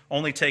was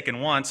only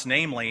taken once,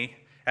 namely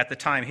at the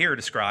time here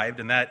described,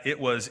 and that it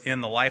was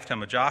in the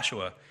lifetime of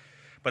Joshua,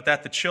 but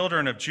that the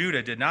children of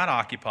Judah did not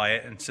occupy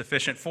it in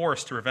sufficient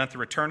force to prevent the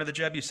return of the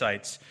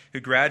Jebusites, who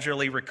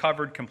gradually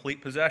recovered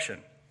complete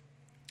possession.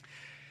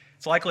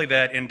 It's likely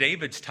that in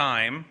David's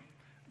time,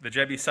 the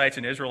Jebusites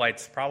and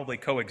Israelites probably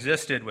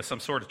coexisted with some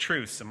sort of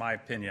truce, in my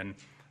opinion.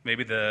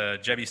 Maybe the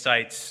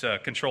Jebusites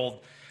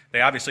they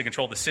obviously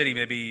controlled the city.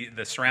 Maybe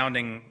the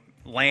surrounding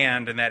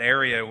land in that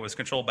area was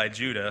controlled by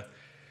Judah.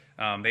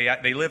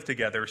 They lived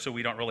together, so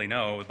we don't really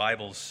know. The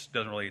Bible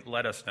doesn't really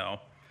let us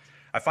know.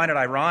 I find it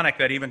ironic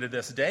that even to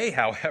this day,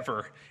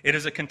 however, it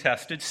is a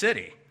contested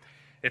city.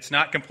 It's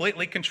not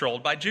completely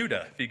controlled by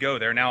Judah, if you go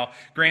there. Now,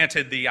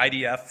 granted, the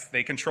IDF,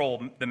 they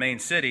control the main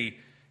city,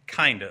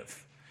 kind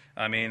of.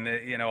 I mean,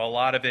 a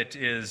lot of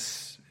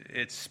it's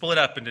split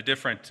up into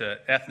different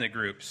ethnic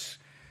groups.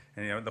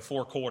 And, the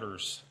 4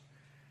 quarters.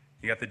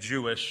 You got the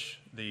Jewish,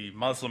 the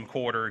Muslim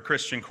quarter,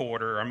 Christian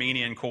quarter,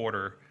 Armenian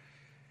quarter.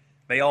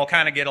 They all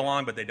kind of get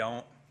along, but they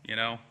don't,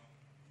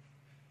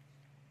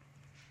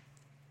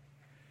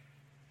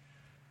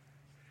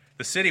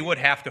 The city would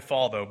have to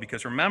fall, though,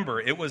 because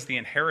remember, it was the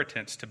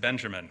inheritance to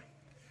Benjamin.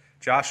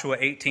 Joshua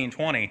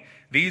 18:20,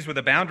 these were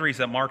the boundaries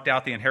that marked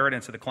out the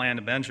inheritance of the clan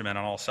of Benjamin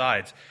on all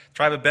sides. The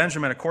tribe of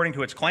Benjamin, according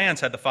to its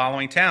clans, had the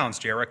following towns: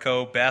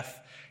 Jericho,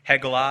 Beth,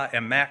 Heglah,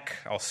 Emek.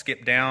 I'll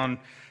skip down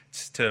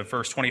to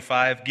verse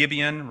 25.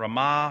 Gibeon,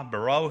 Ramah,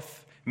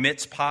 Beroth,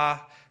 Mitzpah,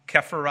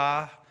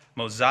 Kephirah,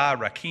 Mozah,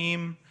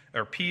 Rakim,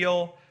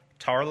 Erpeel,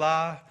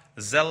 Tarlah,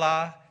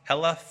 Zelah,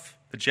 Heleph,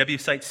 the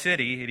Jebusite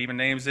city, it even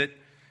names it,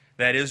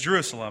 that is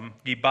Jerusalem,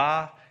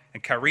 Gibah,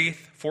 and Karith,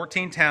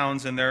 14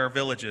 towns and their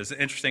villages.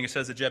 Interesting, it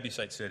says the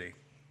Jebusite city,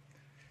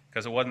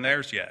 because it wasn't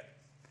theirs yet.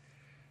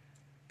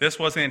 This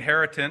was the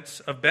inheritance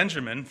of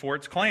Benjamin for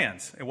its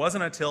clans. It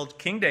wasn't until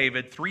King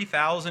David,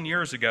 3,000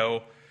 years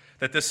ago,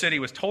 that this city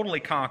was totally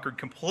conquered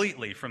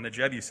completely from the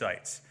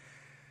Jebusites.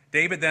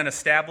 David then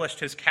established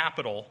his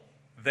capital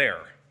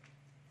there.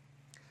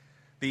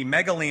 The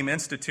Megalim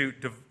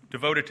Institute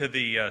devoted to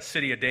the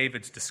city of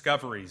David's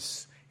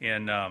discoveries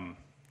in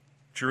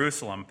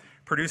Jerusalem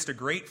produced a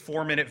great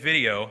 4-minute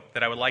video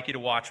that I would like you to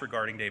watch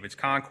regarding David's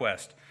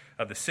conquest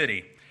of the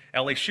city.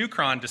 Eli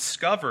Shukron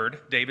discovered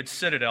David's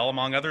citadel,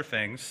 among other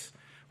things,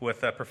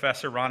 with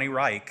Professor Ronnie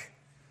Reich.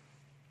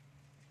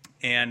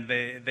 And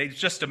they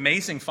just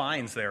amazing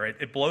finds there.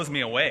 It blows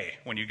me away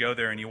when you go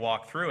there and you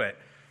walk through it.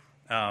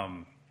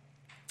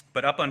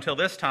 But up until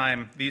this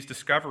time, these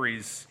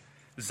discoveries,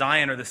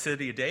 Zion or the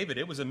city of David,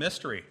 it was a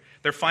mystery.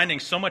 They're finding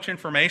so much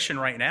information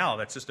right now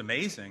that's just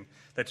amazing,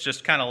 that's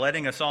just kind of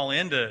letting us all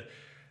into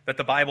that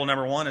the Bible,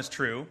 number one, is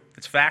true.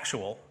 It's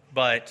factual,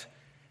 but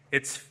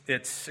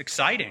it's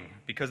exciting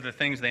because of the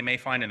things they may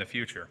find in the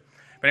future.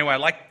 But anyway, I'd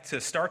like to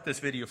start this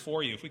video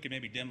for you. If we could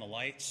maybe dim the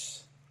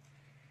lights.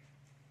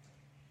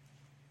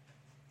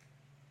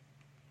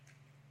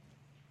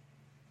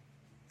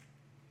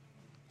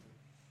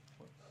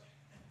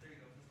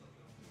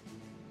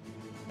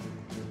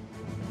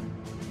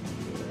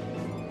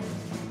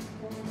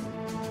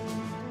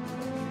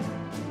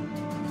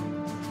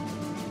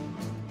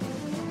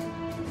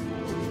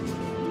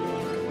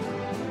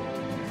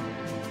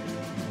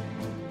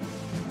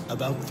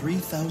 About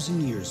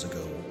 3,000 years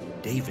ago,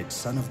 David,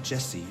 son of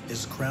Jesse,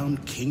 is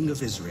crowned king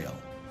of Israel.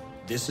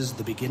 This is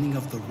the beginning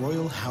of the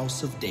royal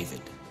house of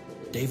David.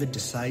 David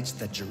decides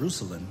that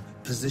Jerusalem,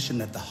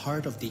 positioned at the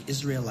heart of the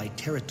Israelite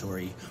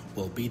territory,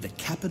 will be the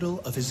capital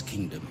of his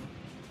kingdom.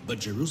 But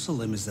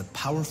Jerusalem is a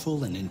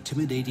powerful and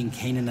intimidating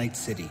Canaanite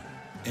city,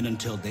 and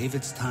until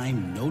David's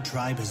time, no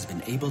tribe has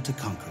been able to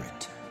conquer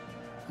it.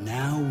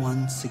 Now,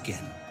 once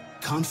again,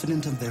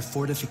 confident of their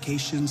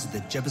fortifications, the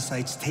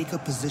Jebusites take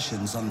up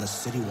positions on the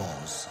city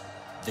walls.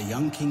 The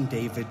young King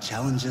David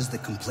challenges the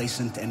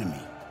complacent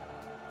enemy.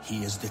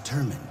 He is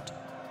determined.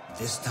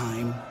 This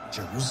time,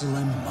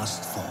 Jerusalem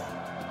must fall.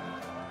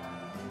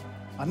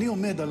 אני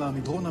עומד על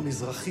המדרון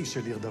המזרחי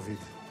של עיר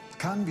דוד.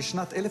 כאן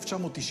בשנת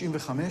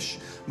 1995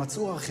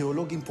 מצאו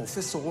הארכיאולוגים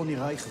פרופסור רוני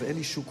רייך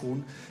ואלי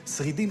שוקרון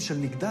שרידים של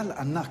מגדל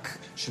ענק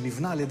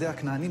שנבנה על ידי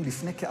הכנענים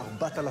לפני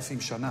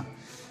כ-4,000 שנה.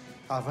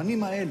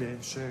 האבנים האלה,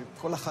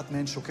 שכל אחת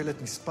מהן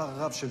שוקלת מספר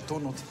רב של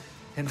טונות,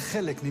 הן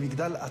חלק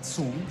ממגדל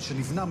עצום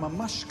שנבנה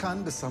ממש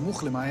כאן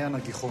בסמוך למעיין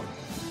הגיחון.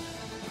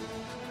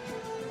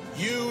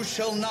 You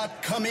shall not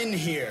come in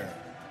here.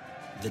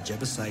 The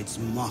Jebusites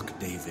mock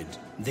David.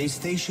 They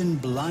station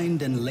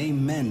blind and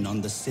lame men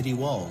on the city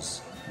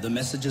walls. The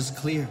message is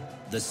clear.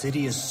 The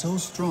city is so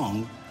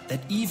strong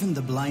that even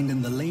the blind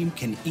and the lame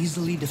can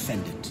easily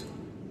defend it.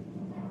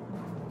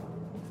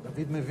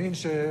 דוד מבין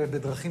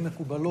שבדרכים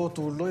מקובלות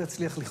הוא לא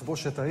יצליח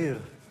לכבוש את העיר.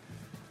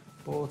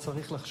 פה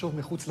צריך לחשוב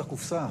מחוץ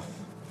לקופסה.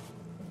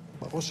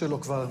 בראש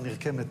שלו כבר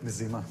נרקמת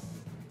מזימה.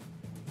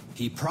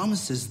 He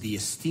promises the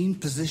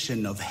esteemed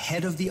position of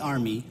head of the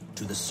army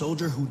to the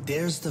soldier who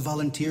dares to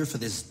volunteer for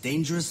this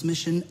dangerous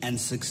mission and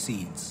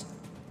succeeds.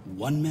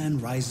 One man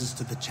rises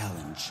to the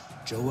challenge,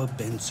 Joab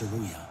ben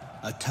Zeruiah,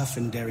 a tough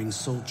and daring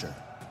soldier.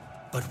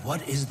 But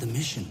what is the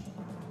mission?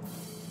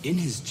 In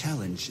his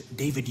challenge,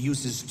 David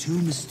uses two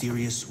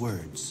mysterious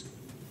words,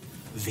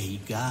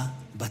 Veiga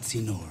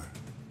batzinor.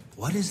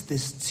 What is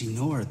this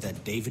tzinor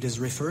that David is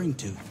referring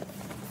to?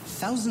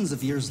 Thousands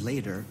of years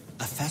later,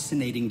 a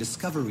fascinating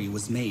discovery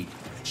was made,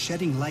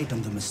 shedding light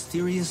on the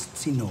mysterious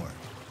tzinor.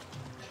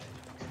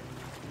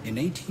 In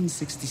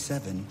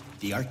 1867,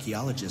 the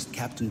archaeologist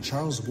Captain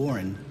Charles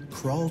Warren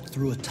crawled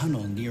through a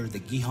tunnel near the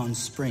Gihon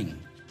Spring.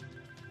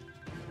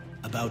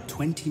 About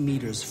 20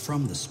 meters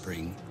from the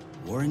spring,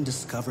 Warren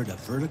discovered a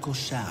vertical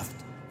shaft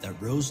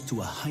that rose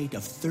to a height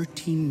of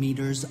 13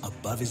 meters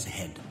above his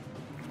head.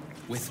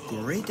 With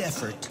great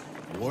effort,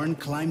 Warren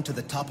climbed to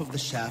the top of the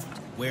shaft,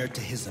 where,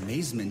 to his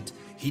amazement,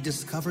 he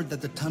discovered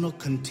that the tunnel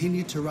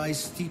continued to rise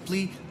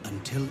steeply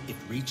until it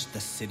reached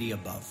the city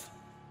above.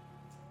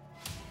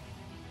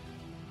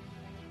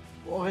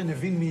 אורן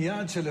הבין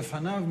מיד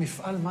שלפניו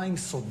מפעל מים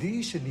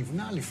סודי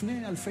שנבנה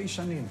לפני אלפי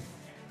שנים.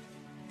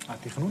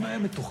 התכנון היה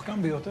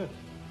מתוחכם ביותר.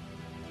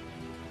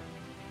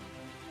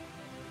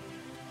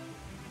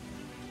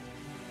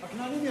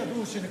 הכנענים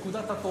ידעו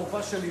שנקודת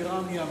התורפה של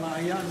איראן היא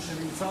המעיין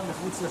שנמצא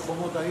מחוץ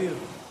לחומות העיר.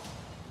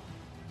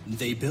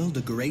 They built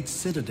a great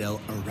citadel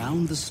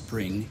around the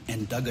spring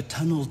and dug a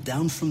tunnel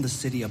down from the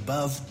city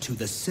above to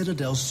the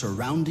citadel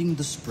surrounding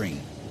the spring.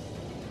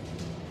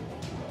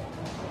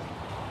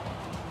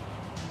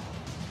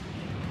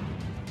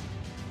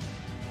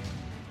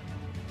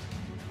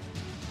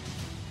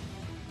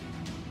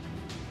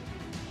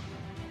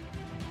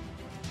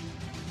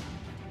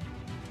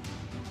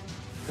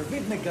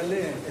 דוד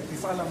מגלה את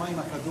מפעל המים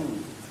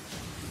הקדום.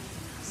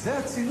 זה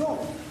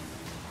הצינור.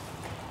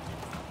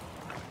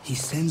 He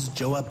sends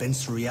Joab ben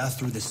Zeruiah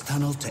through this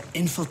tunnel to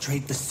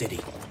infiltrate the city.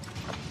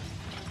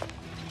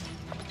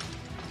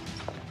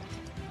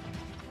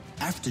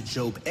 After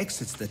Joab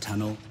exits the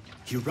tunnel,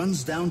 he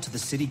runs down to the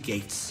city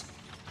gates.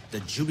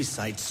 The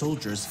Jebusite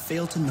soldiers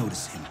fail to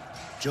notice him.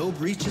 Joab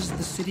reaches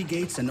the city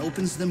gates and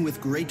opens them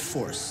with great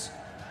force.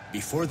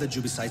 Before the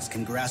Jebusites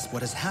can grasp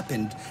what has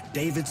happened,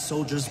 David's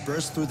soldiers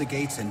burst through the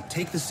gates and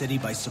take the city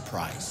by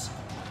surprise.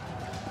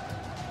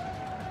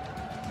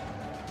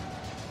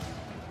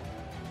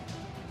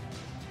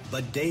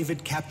 But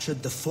David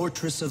captured the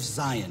fortress of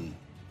Zion,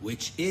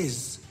 which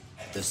is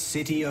the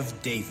city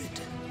of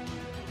David.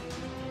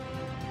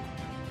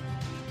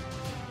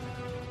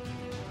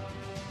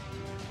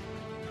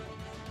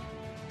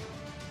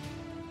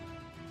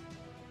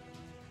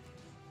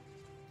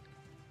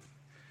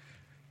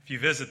 If you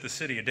visit the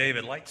city of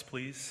David, lights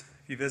please.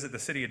 If you visit the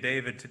city of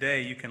David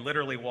today, you can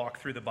literally walk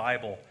through the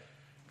Bible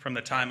from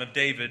the time of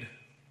David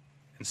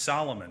and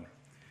Solomon.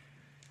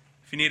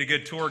 If you need a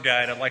good tour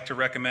guide, I'd like to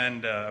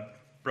recommend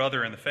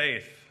brother in the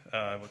faith,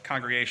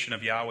 Congregation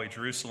of Yahweh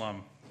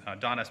Jerusalem,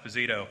 Don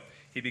Esposito.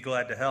 He'd be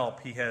glad to help.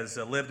 He has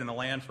lived in the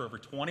land for over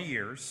 20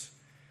 years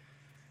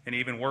and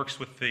even works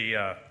with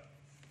the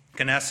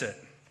Knesset.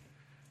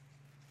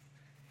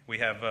 We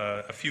have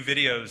a few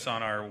videos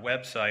on our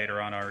website or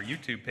on our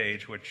YouTube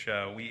page, which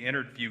we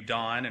interviewed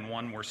Don, and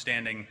one we're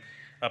standing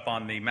up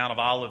on the Mount of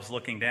Olives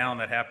looking down.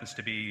 That happens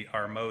to be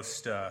our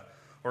most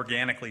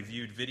organically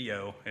viewed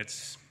video. I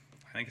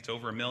think it's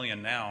over 1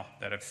 million now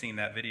that have seen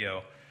that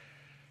video.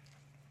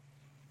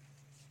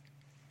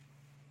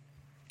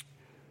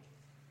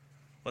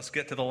 Let's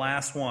get to the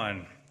last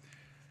one,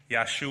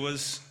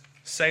 Yeshua's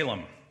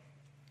Salem.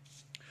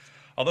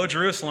 Although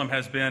Jerusalem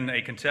has been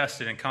a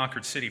contested and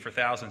conquered city for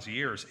thousands of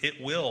years,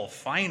 it will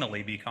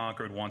finally be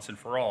conquered once and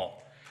for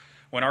all.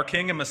 When our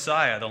King and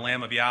Messiah, the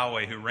Lamb of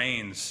Yahweh, who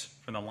reigns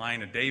from the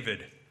line of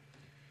David,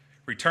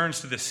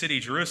 returns to the city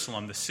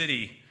Jerusalem, the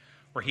city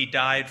where he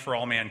died for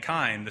all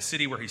mankind, the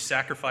city where he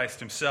sacrificed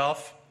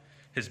himself,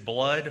 his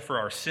blood for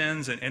our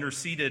sins, and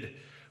interceded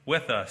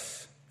with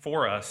us,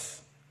 for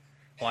us,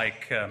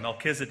 like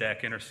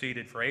Melchizedek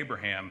interceded for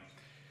Abraham,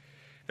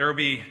 there will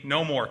be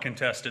no more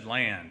contested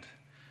land.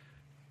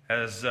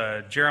 As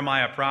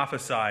Jeremiah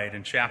prophesied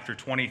in chapter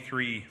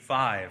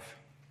 23:5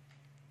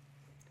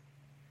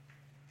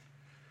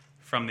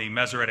 from the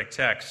Masoretic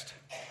text,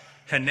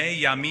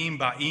 Hanei yamim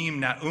ba'im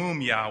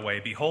na'um Yahweh.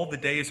 Behold, the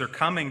days are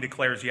coming,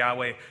 declares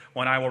Yahweh,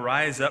 when I will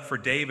rise up for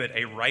David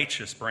a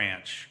righteous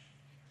branch.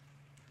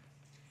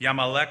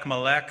 Yamalek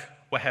malek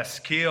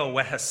weheskil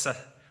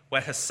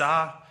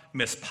wehesa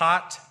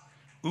mispat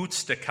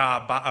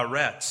utstaka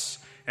ba'aretz,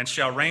 and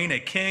shall reign a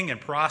king and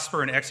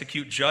prosper and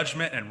execute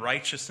judgment and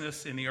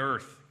righteousness in the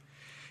earth.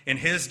 In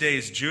his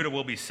days Judah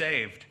will be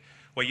saved.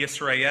 Wa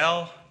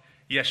Yisrael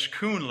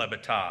yeshkun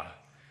lebetah,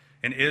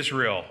 and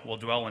Israel will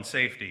dwell in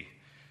safety.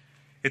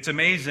 It's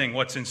amazing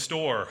what's in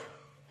store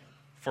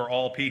for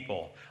all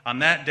people. On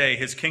that day,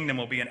 his kingdom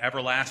will be an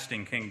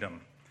everlasting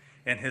kingdom,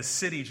 and his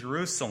city,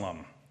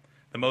 Jerusalem,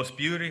 the most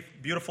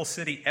beautiful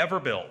city ever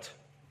built,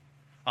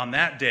 on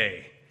that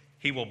day,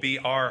 he will be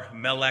our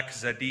Melech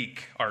Zadik,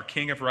 our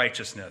King of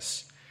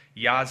righteousness.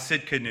 Yad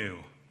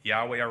Sidkenu,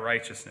 Yahweh our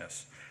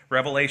righteousness.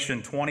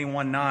 Revelation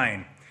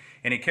 21:9.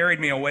 And he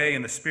carried me away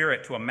in the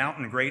Spirit to a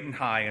mountain great and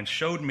high, and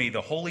showed me the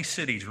holy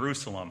city,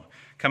 Jerusalem,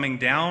 coming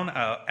down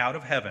out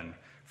of heaven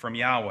from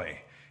Yahweh.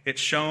 It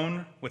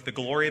shone with the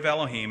glory of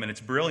Elohim, and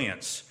its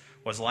brilliance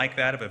was like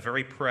that of a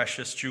very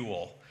precious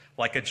jewel,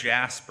 like a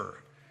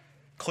jasper.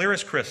 Clear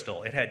as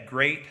crystal, it had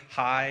great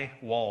high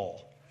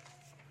wall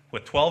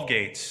with 12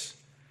 gates,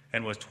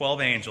 and was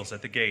 12 angels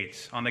at the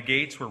gates. On the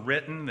gates were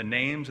written the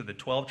names of the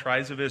 12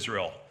 tribes of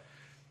Israel.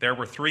 There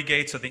were 3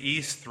 gates of the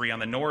east, 3 on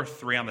the north,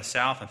 3 on the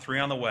south, and 3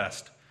 on the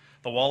west.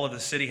 The wall of the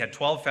city had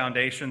 12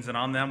 foundations, and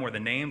on them were the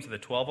names of the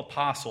 12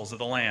 apostles of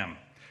the Lamb.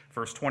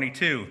 Verse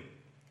 22.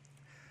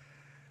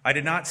 I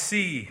did not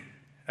see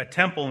a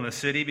temple in the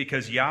city,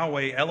 because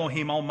Yahweh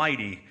Elohim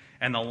Almighty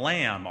and the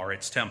Lamb are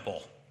its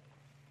temple.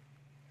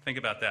 Think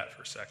about that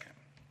for a second.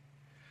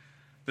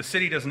 The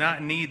city does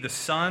not need the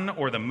sun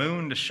or the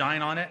moon to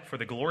shine on it, for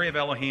the glory of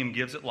Elohim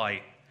gives it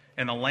light,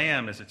 and the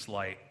Lamb is its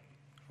light,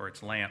 or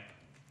its lamp.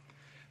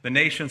 The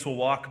nations will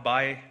walk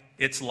by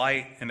its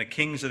light, and the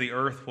kings of the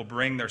earth will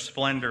bring their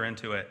splendor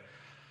into it.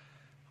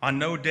 On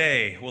no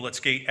day will its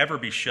gate ever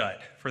be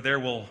shut, for there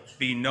will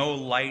be no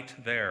night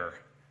there.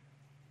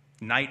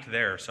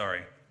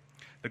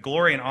 The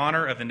glory and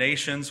honor of the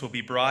nations will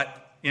be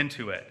brought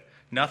into it.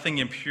 Nothing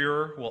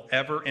impure will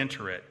ever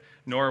enter it,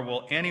 nor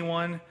will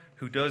anyone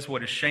who does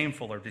what is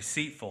shameful or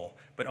deceitful,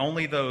 but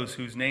only those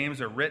whose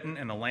names are written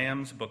in the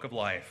Lamb's book of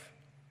life.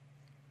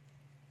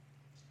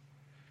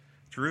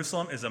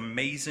 Jerusalem is an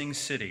amazing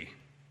city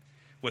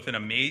with an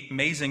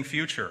amazing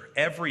future.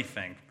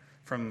 Everything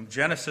from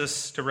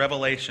Genesis to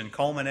Revelation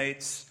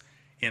culminates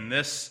in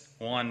this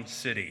one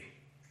city.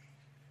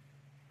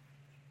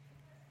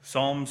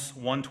 Psalms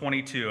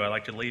 122, I'd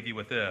like to leave you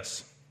with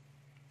this.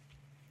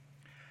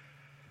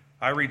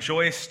 I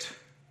rejoiced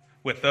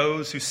with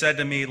those who said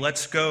to me,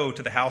 let's go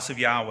to the house of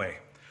Yahweh.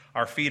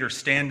 Our feet are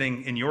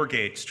standing in your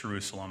gates,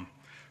 Jerusalem.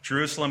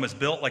 Jerusalem is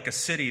built like a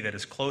city that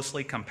is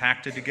closely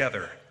compacted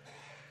together.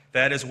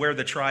 That is where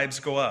the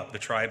tribes go up, the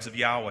tribes of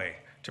Yahweh,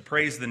 to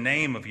praise the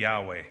name of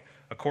Yahweh,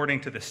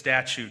 according to the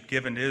statute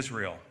given to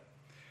Israel.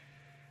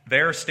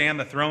 There stand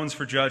the thrones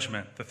for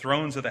judgment, the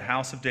thrones of the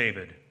house of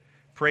David.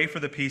 Pray for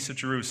the peace of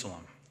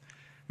Jerusalem.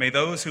 May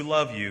those who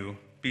love you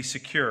be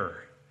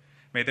secure.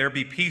 May there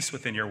be peace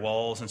within your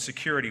walls and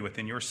security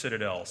within your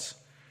citadels.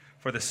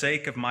 For the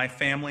sake of my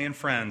family and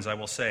friends, I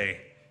will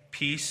say,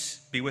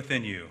 peace be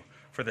within you.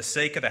 For the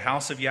sake of the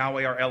house of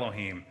Yahweh our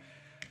Elohim,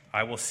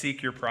 I will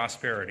seek your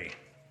prosperity.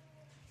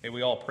 May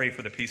we all pray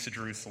for the peace of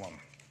Jerusalem.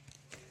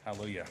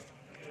 Hallelujah.